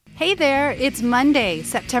Hey there, it's Monday,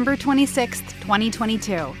 September 26th,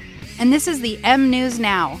 2022. And this is the M News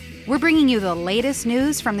Now. We're bringing you the latest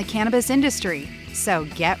news from the cannabis industry, so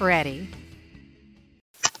get ready.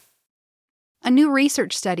 A new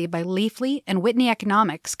research study by Leafly and Whitney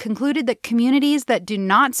Economics concluded that communities that do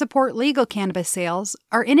not support legal cannabis sales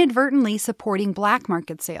are inadvertently supporting black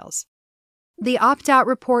market sales. The Opt-Out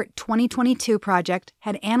Report 2022 project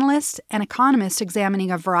had analysts and economists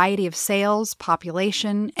examining a variety of sales,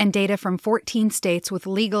 population, and data from 14 states with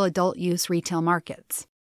legal adult use retail markets.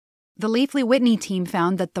 The Leafly Whitney team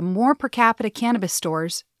found that the more per capita cannabis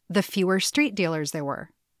stores, the fewer street dealers there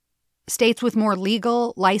were. States with more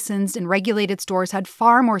legal, licensed, and regulated stores had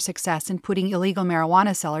far more success in putting illegal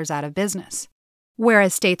marijuana sellers out of business,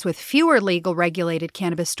 whereas states with fewer legal regulated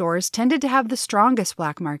cannabis stores tended to have the strongest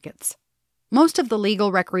black markets. Most of the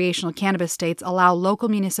legal recreational cannabis states allow local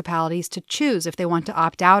municipalities to choose if they want to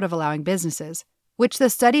opt out of allowing businesses, which the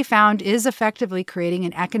study found is effectively creating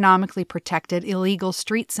an economically protected illegal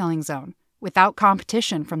street selling zone without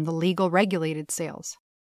competition from the legal regulated sales.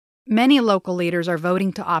 Many local leaders are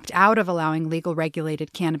voting to opt out of allowing legal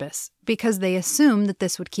regulated cannabis because they assume that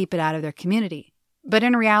this would keep it out of their community. But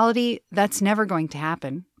in reality, that's never going to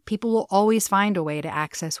happen. People will always find a way to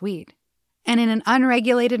access weed. And in an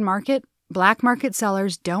unregulated market, black market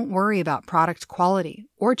sellers don't worry about product quality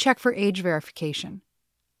or check for age verification.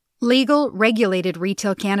 Legal, regulated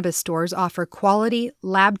retail cannabis stores offer quality,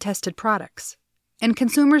 lab-tested products. And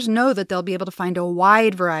consumers know that they'll be able to find a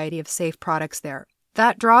wide variety of safe products there.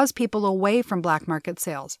 That draws people away from black market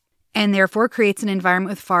sales, and therefore creates an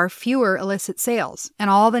environment with far fewer illicit sales and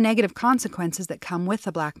all the negative consequences that come with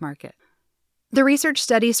the black market. The research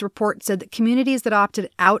studies report said that communities that opted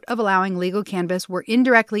out of allowing legal cannabis were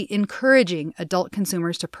indirectly encouraging adult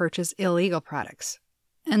consumers to purchase illegal products.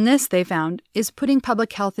 And this, they found, is putting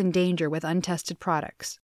public health in danger with untested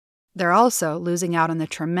products. They're also losing out on the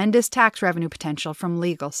tremendous tax revenue potential from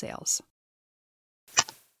legal sales.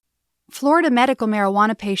 Florida medical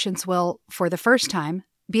marijuana patients will, for the first time,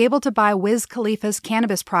 be able to buy Khalifa's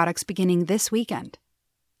cannabis products beginning this weekend.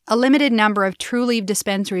 A limited number of Trulieve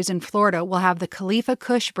dispensaries in Florida will have the Khalifa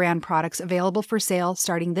Kush brand products available for sale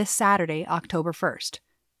starting this Saturday, October 1st.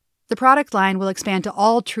 The product line will expand to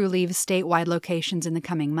all Trulieve's statewide locations in the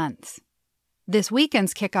coming months. This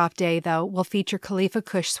weekend's kickoff day, though, will feature Khalifa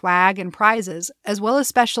Kush swag and prizes, as well as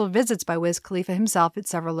special visits by Wiz Khalifa himself at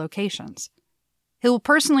several locations. He will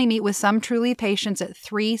personally meet with some Trulieve patients at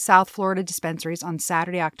 3 South Florida dispensaries on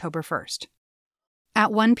Saturday, October 1st.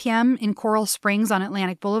 At 1 p.m. in Coral Springs on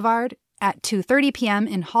Atlantic Boulevard, at 2:30 p.m.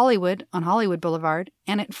 in Hollywood on Hollywood Boulevard,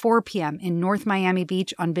 and at 4 p.m. in North Miami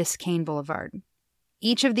Beach on Biscayne Boulevard.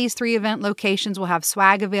 Each of these 3 event locations will have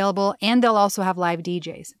swag available, and they'll also have live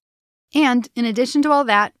DJs. And, in addition to all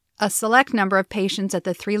that, a select number of patients at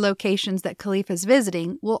the 3 locations that Khalifa is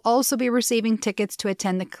visiting will also be receiving tickets to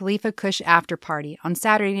attend the Khalifa Kush After Party on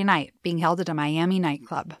Saturday night, being held at a Miami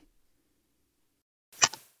nightclub.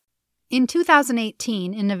 In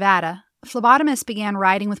 2018, in Nevada, phlebotomists began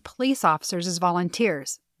riding with police officers as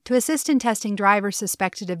volunteers to assist in testing drivers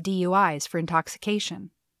suspected of DUIs for intoxication.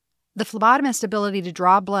 The phlebotomist's ability to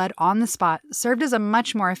draw blood on the spot served as a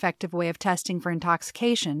much more effective way of testing for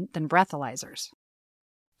intoxication than breathalyzers.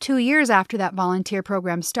 2 years after that volunteer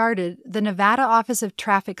program started, the Nevada Office of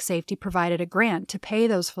Traffic Safety provided a grant to pay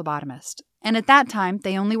those phlebotomists, and at that time,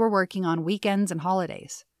 they only were working on weekends and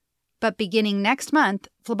holidays. But beginning next month,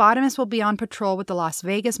 phlebotomists will be on patrol with the Las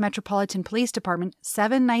Vegas Metropolitan Police Department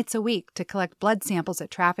 7 nights a week to collect blood samples at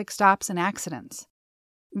traffic stops and accidents.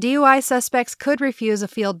 DUI suspects could refuse a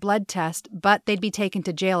field blood test, but they'd be taken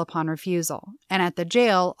to jail upon refusal. And at the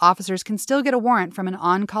jail, officers can still get a warrant from an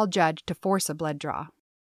on-call judge to force a blood draw.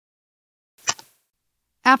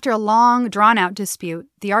 After a long, drawn-out dispute,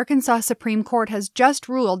 the Arkansas Supreme Court has just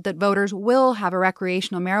ruled that voters will have a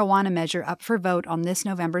recreational marijuana measure up for vote on this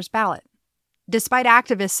November's ballot. Despite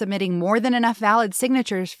activists submitting more than enough valid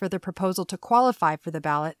signatures for the proposal to qualify for the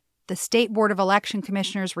ballot, the State Board of Election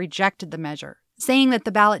Commissioners rejected the measure, saying that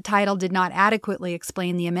the ballot title did not adequately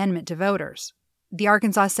explain the amendment to voters. The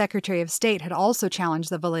Arkansas Secretary of State had also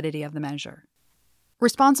challenged the validity of the measure.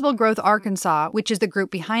 Responsible Growth Arkansas, which is the group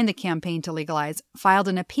behind the campaign to legalize, filed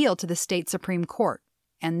an appeal to the state Supreme Court.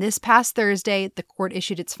 And this past Thursday, the court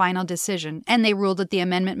issued its final decision, and they ruled that the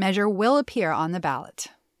amendment measure will appear on the ballot.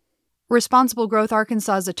 Responsible Growth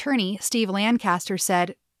Arkansas's attorney, Steve Lancaster,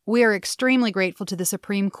 said, "We are extremely grateful to the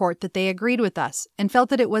Supreme Court that they agreed with us and felt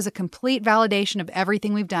that it was a complete validation of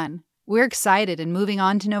everything we've done. We're excited and moving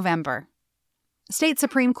on to November." State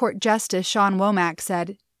Supreme Court Justice Sean Womack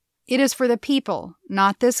said, "It is for the people,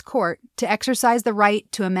 not this court, to exercise the right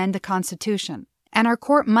to amend the Constitution, And our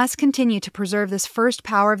court must continue to preserve this first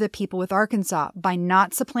power of the people with Arkansas by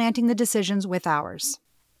not supplanting the decisions with ours.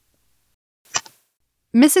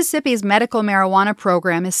 Mississippi's medical marijuana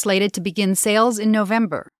program is slated to begin sales in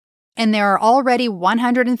November, and there are already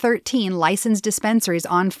 113 licensed dispensaries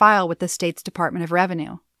on file with the state's Department of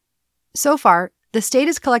Revenue. So far, the state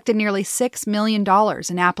has collected nearly $6 million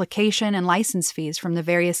in application and license fees from the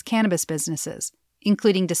various cannabis businesses,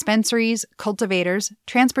 including dispensaries, cultivators,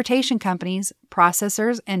 transportation companies,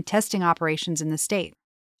 processors, and testing operations in the state.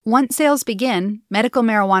 Once sales begin, medical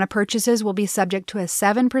marijuana purchases will be subject to a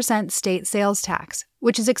 7% state sales tax,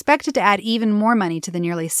 which is expected to add even more money to the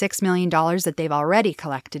nearly $6 million that they've already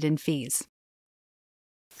collected in fees.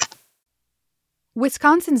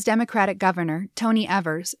 Wisconsin's Democratic Governor, Tony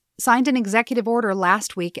Evers, signed an executive order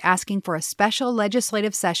last week asking for a special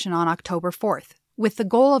legislative session on October 4th, with the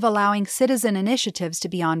goal of allowing citizen initiatives to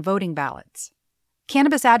be on voting ballots.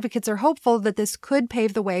 Cannabis advocates are hopeful that this could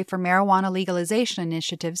pave the way for marijuana legalization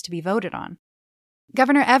initiatives to be voted on.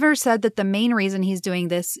 Governor Evers said that the main reason he's doing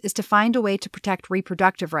this is to find a way to protect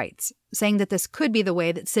reproductive rights, saying that this could be the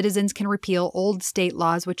way that citizens can repeal old state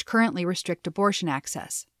laws which currently restrict abortion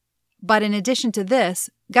access. But in addition to this,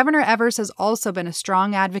 Governor Evers has also been a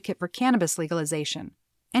strong advocate for cannabis legalization,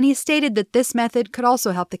 and he stated that this method could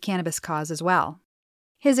also help the cannabis cause as well.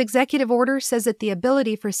 His executive order says that the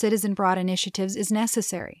ability for citizen-brought initiatives is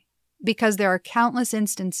necessary, because there are countless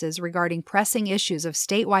instances regarding pressing issues of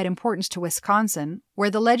statewide importance to Wisconsin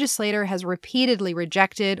where the legislator has repeatedly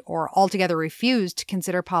rejected or altogether refused to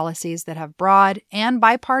consider policies that have broad and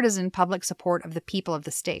bipartisan public support of the people of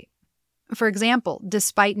the state. For example,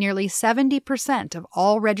 despite nearly 70% of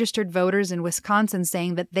all registered voters in Wisconsin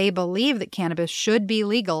saying that they believe that cannabis should be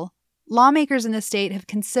legal, lawmakers in the state have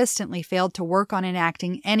consistently failed to work on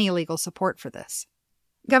enacting any legal support for this.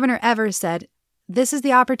 Governor Evers said, "This is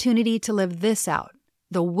the opportunity to live this out,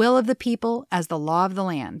 the will of the people as the law of the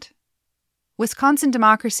land." Wisconsin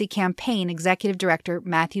Democracy Campaign Executive Director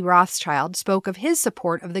Matthew Rothschild spoke of his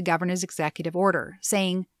support of the governor's executive order,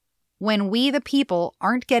 saying, "When we, the people,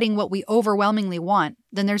 aren't getting what we overwhelmingly want,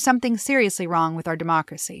 then there's something seriously wrong with our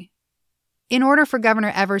democracy." In order for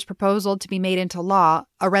Governor Evers' proposal to be made into law,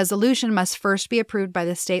 a resolution must first be approved by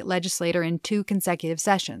the state legislature in 2 consecutive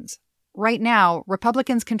sessions. Right now,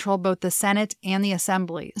 Republicans control both the Senate and the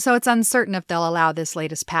Assembly, so it's uncertain if they'll allow this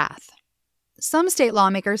latest path. Some state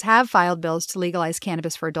lawmakers have filed bills to legalize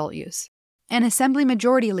cannabis for adult use. And Assembly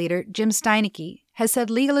Majority Leader Jim Steineke has said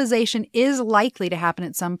legalization is likely to happen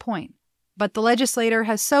at some point, but the legislature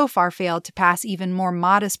has so far failed to pass even more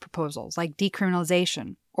modest proposals like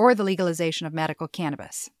decriminalization or the legalization of medical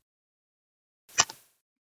cannabis.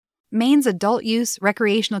 Maine's adult-use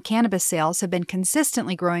recreational cannabis sales have been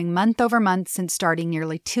consistently growing month over month since starting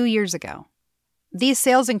nearly 2 years ago. These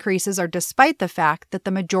sales increases are despite the fact that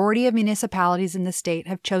the majority of municipalities in the state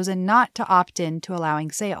have chosen not to opt in to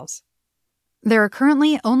allowing sales. There are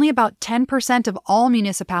currently only about 10% of all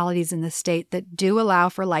municipalities in the state that do allow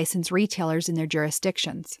for licensed retailers in their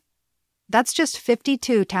jurisdictions. That's just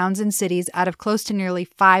 52 towns and cities out of close to nearly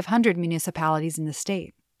 500 municipalities in the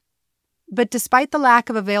state. But despite the lack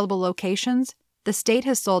of available locations, the state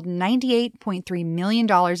has sold $98.3 million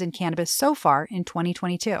in cannabis so far in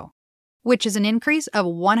 2022, which is an increase of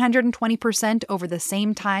 120% over the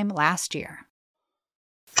same time last year.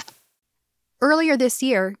 Earlier this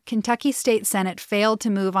year, Kentucky State Senate failed to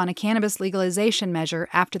move on a cannabis legalization measure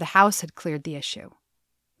after the House had cleared the issue.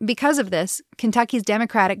 Because of this, Kentucky's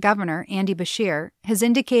Democratic governor, Andy Beshear, has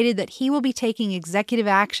indicated that he will be taking executive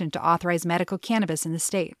action to authorize medical cannabis in the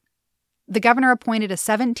state. The governor appointed a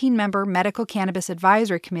 17-member medical cannabis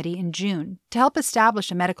advisory committee in June to help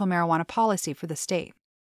establish a medical marijuana policy for the state.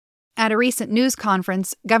 At a recent news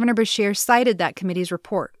conference, Governor Beshear cited that committee's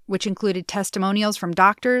report, which included testimonials from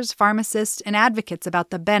doctors, pharmacists, and advocates about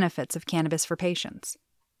the benefits of cannabis for patients.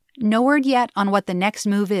 No word yet on what the next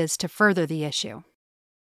move is to further the issue.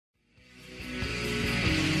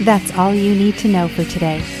 That's all you need to know for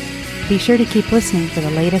today. Be sure to keep listening for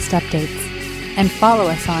the latest updates and follow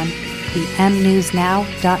us on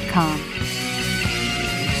themnewsnow.com.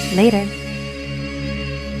 Later.